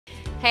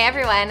Hey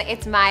everyone,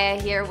 it's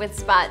Maya here with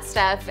Spot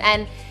Stuff,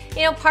 and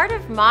part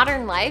of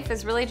modern life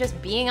is really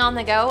just being on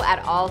the go at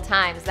all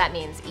times. That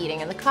means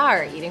eating in the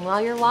car, eating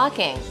while you're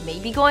walking,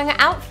 maybe going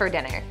out for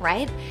dinner,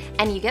 right?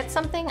 And you get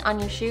something on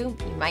your shoe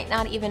you might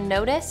not even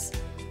notice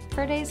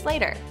for days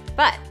later.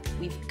 But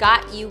we've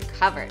got you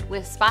covered.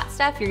 With Spot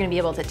Stuff, you're gonna be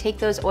able to take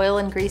those oil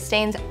and grease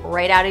stains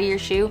right out of your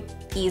shoe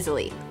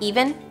easily,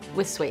 even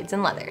with suedes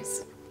and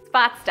leathers.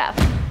 Spot Stuff.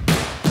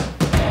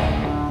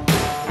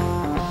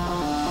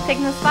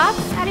 Taking the spots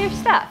out of your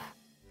stuff.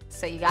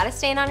 So you got a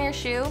stain on your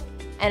shoe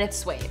and it's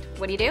suede.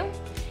 What do?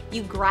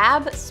 You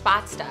grab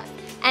Spot Stuff,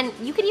 and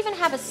you could even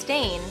have a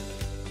stain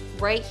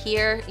right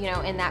here,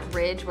 in that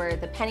ridge where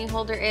the penny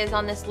holder is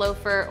on this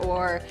loafer,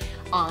 or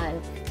on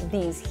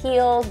these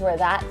heels where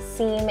that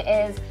seam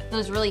is.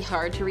 Those really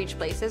hard to reach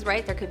places,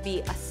 right? There could be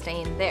a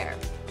stain there.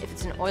 If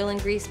it's an oil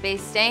and grease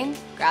based stain,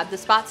 grab the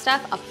Spot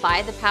Stuff,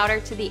 apply the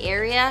powder to the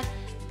area,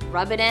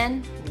 rub it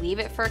in, leave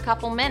it for a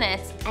couple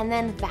minutes, and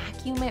then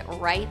vacuum it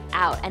right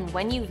out. And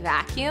when you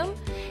vacuum,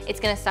 it's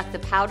gonna suck the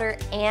powder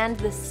and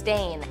the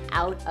stain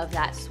out of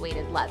that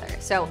suede leather.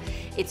 So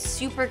it's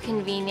super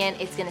convenient.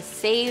 It's gonna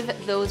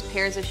save those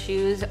pairs of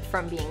shoes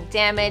from being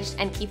damaged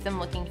and keep them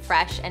looking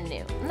fresh and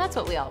new. And that's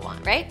what we all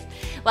want, right?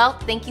 Well,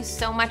 thank you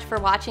so much for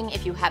watching.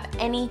 If you have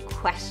any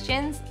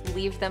questions,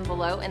 leave them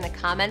below in the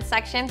comments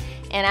section.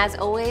 And as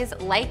always,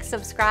 like,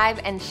 subscribe,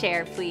 and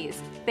share,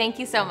 please. Thank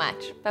you so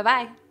much.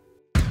 Bye-bye.